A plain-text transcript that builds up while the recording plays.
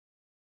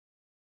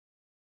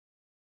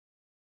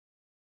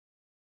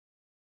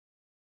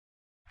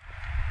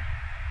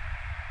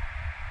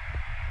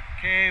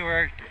Okay,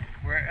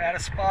 we're at a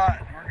spot.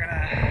 We're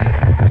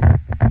gonna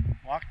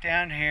walk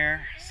down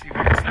here, see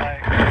what it's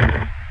like.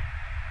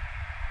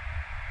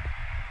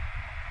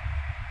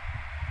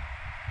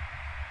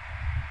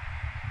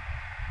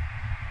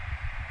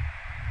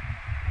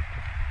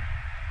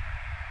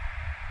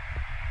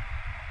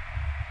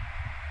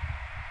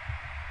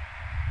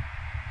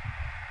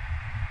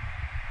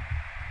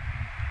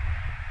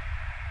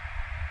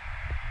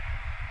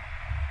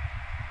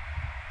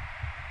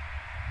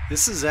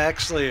 This is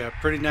actually a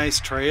pretty nice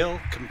trail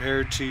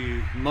compared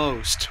to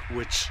most,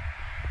 which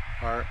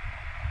are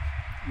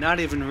not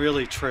even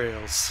really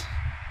trails.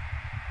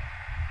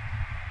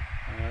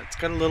 It's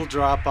got a little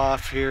drop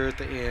off here at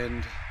the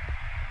end,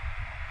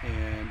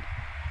 and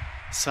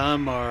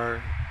some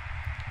are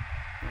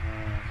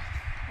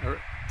a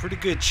pretty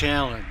good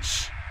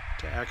challenge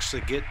to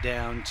actually get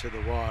down to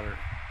the water.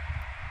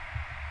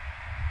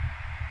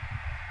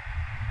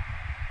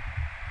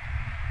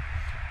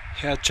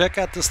 Yeah, check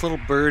out this little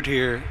bird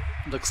here.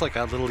 Looks like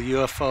a little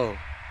UFO.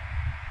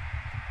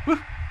 Woo!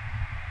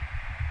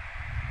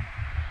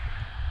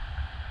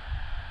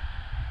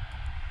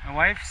 My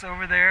wife's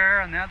over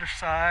there on the other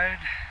side.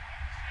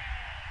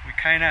 We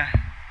kind of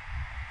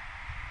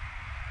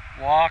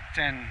walked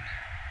and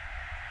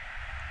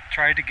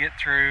tried to get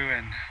through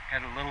and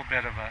had a little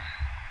bit of a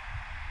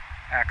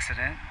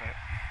accident, but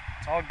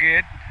it's all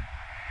good.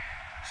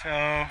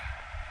 So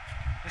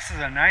this is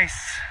a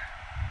nice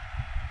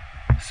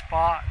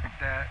spot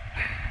that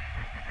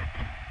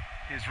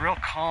is real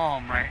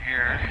calm right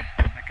here.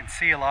 I can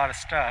see a lot of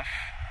stuff.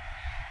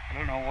 I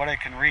don't know what I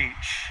can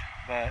reach,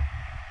 but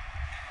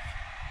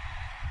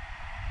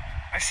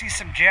I see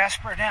some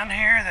jasper down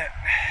here that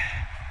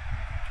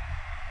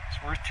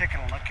it's worth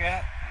taking a look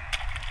at.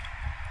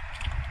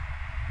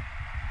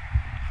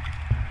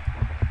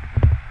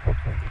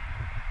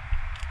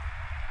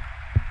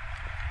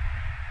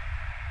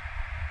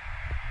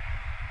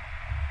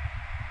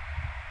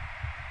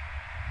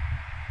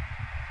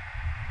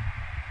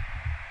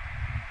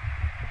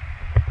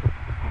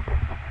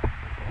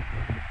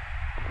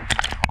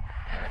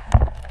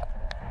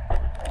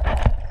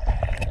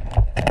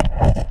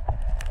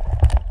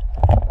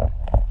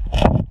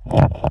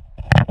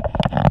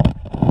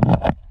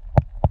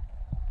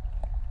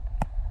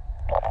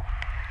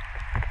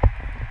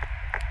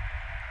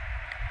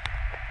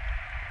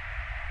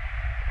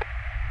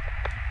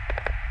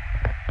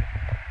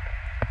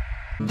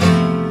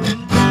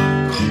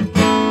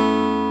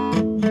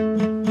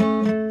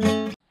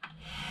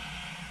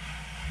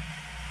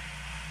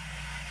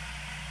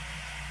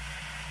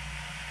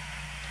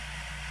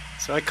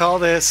 So I call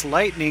this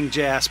lightning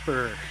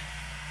jasper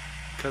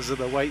because of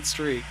the white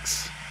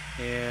streaks,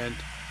 and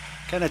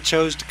kind of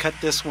chose to cut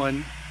this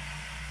one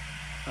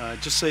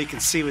just so you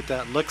can see what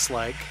that looks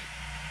like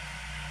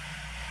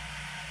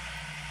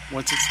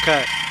once it's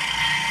cut.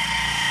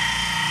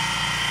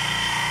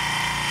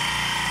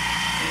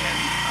 And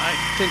I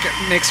think it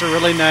makes a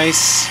really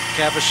nice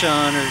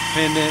cabochon or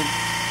pendant,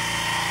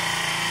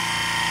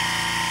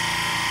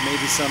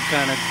 maybe some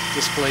kind of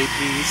display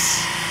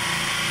piece.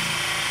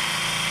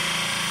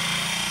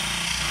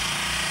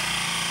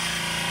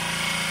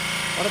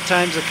 A lot of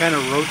times I kind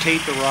of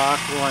rotate the rock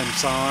while I'm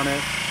sawing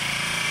it,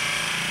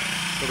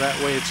 so that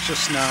way it's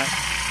just not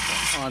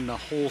on the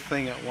whole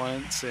thing at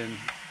once. And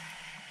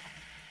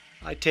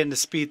I tend to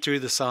speed through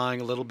the sawing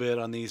a little bit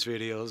on these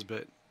videos,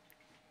 but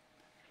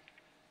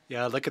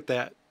yeah, look at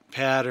that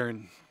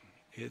pattern.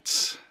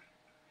 It's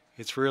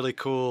really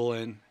cool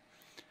and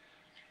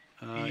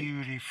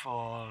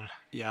beautiful.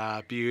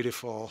 Yeah,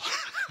 beautiful.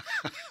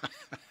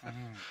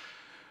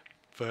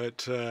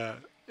 But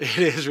it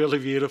is really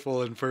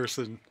beautiful in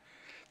person.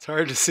 It's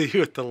hard to see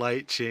with the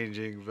light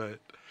changing, but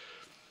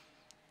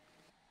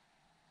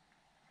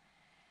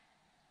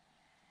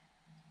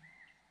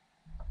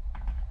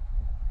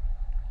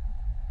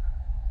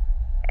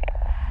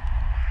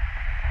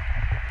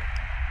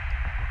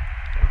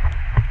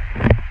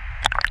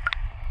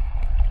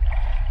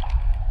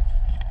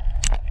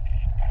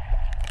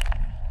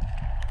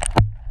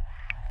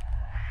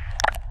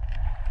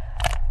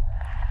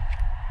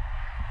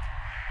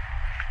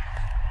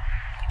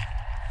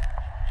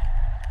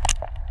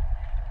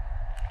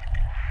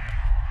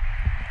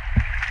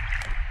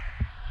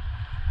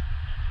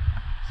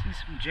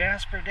some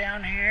jasper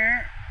down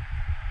here.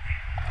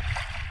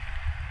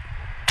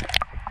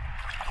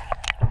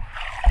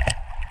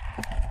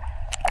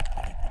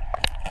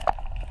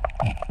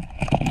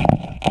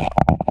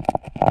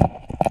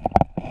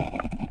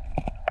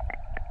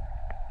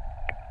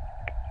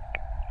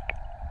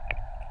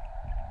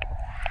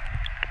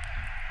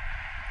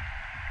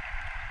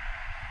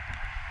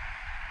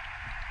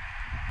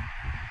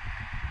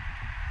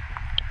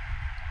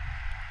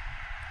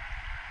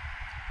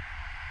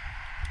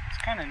 It's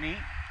kind of neat.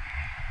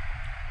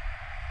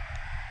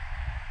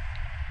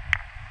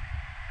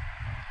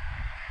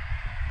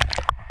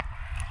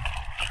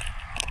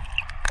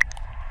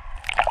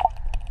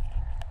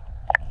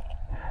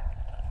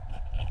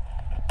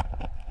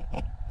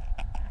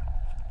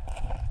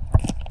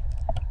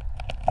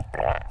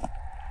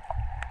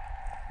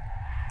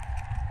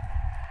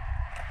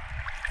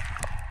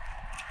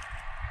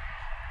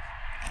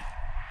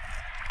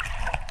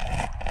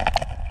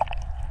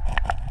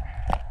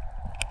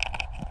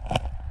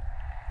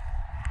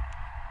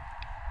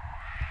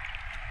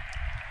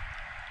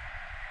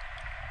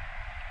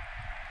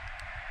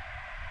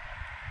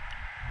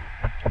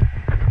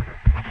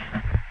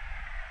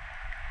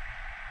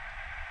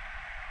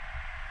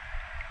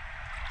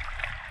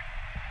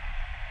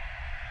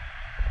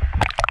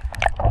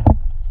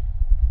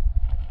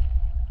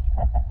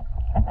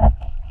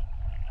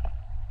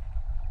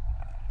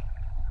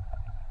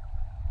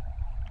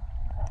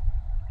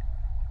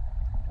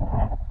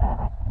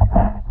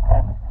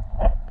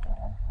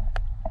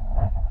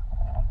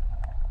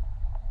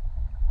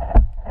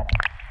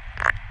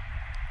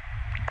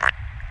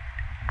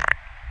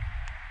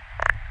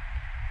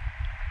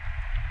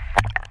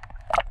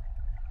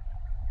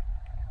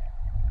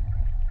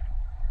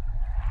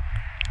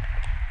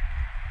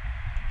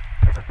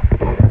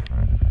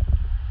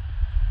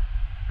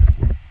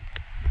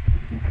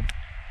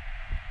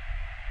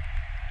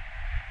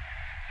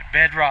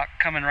 bedrock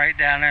coming right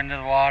down into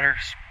the water.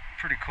 It's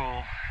pretty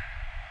cool.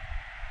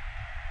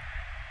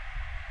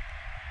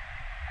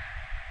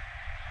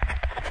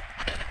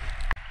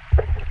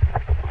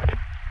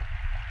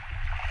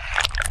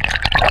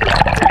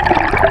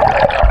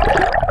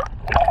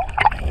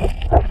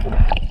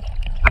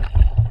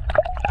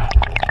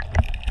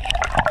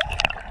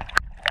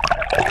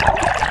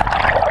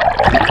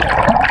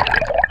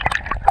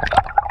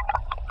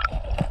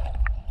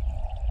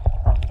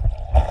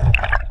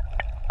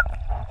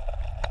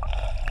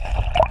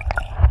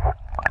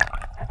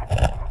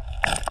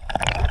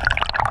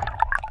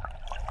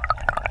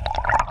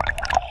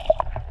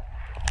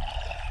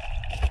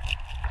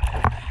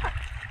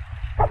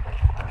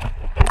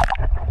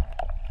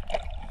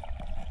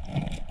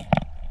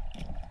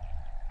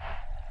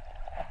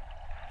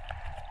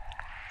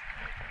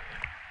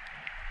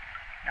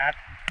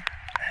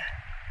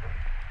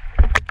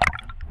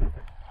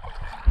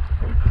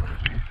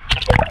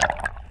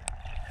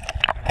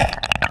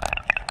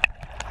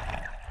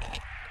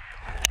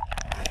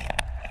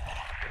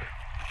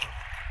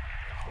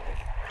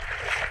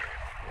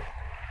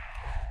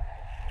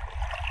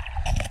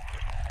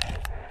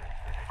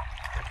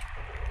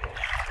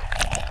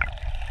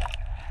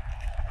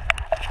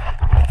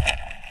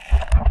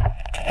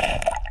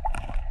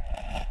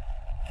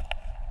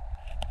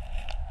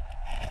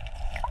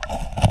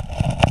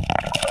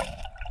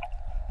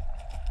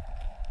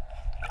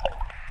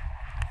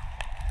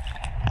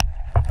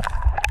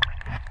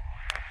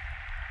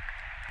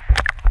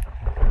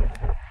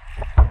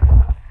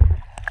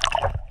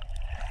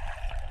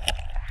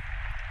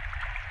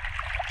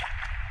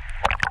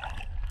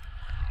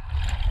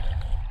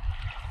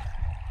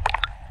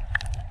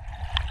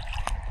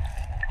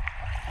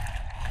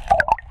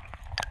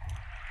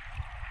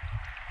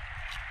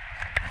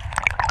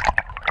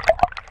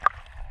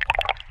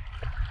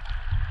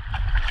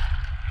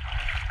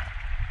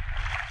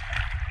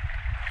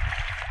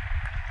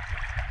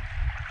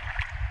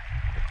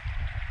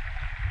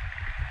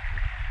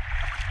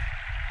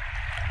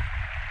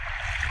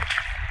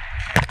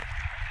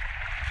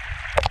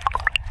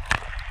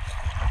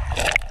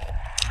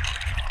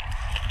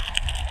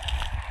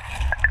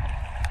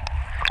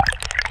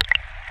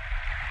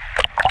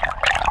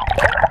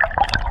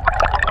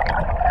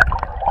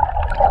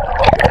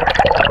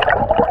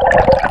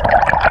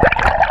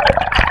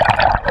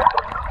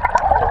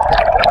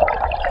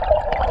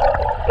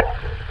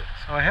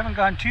 So I haven't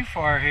gone too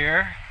far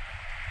here,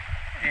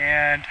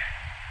 and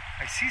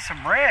I see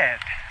some red.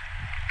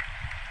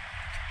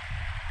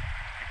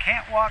 I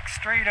can't walk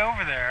straight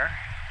over there.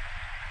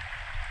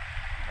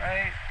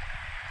 Right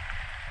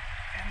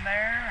in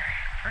there,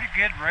 pretty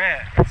good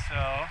red. So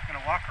I'm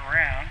gonna walk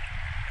around.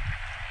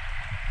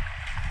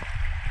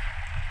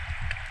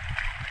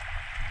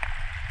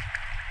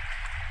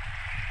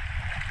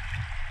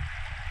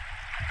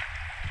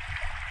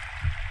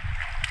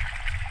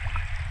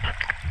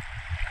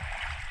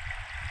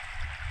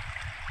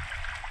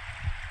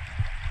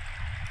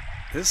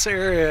 This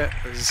area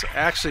is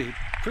actually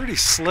pretty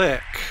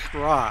slick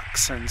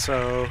rocks, and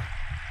so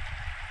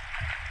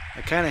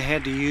I kind of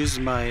had to use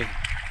my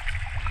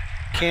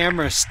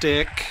camera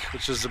stick,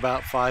 which is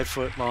about 5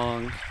 foot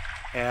long,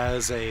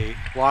 as a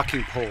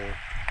walking pole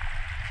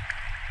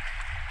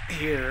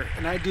here,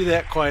 and I do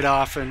that quite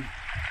often.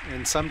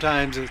 And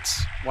sometimes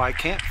it's why I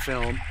can't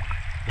film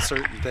a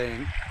certain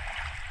thing,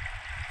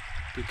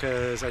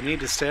 because I need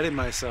to steady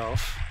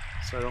myself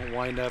so I don't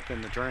wind up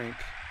in the drink.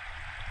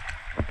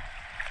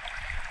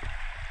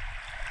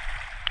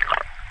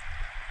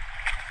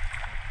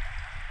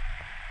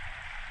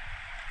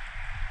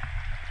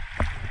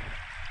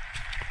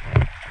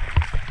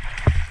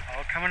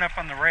 Coming up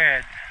on the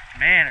red.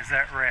 Man, is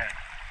that red.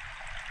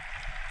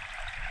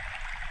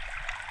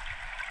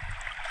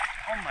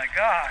 Oh my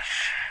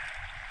gosh.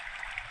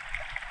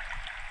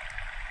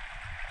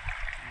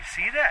 Can you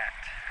see that?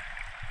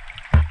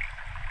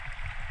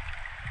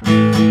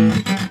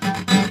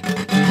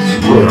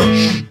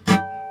 Yes.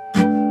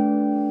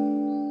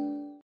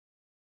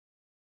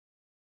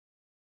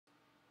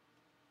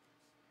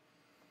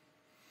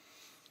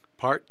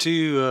 Part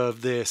 2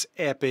 of this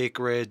Epic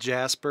Red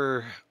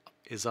Jasper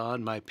is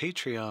on my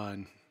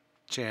Patreon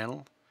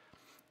channel,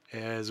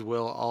 as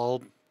will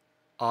all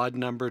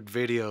odd-numbered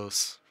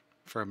videos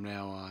from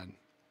now on.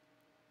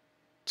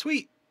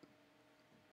 Sweet!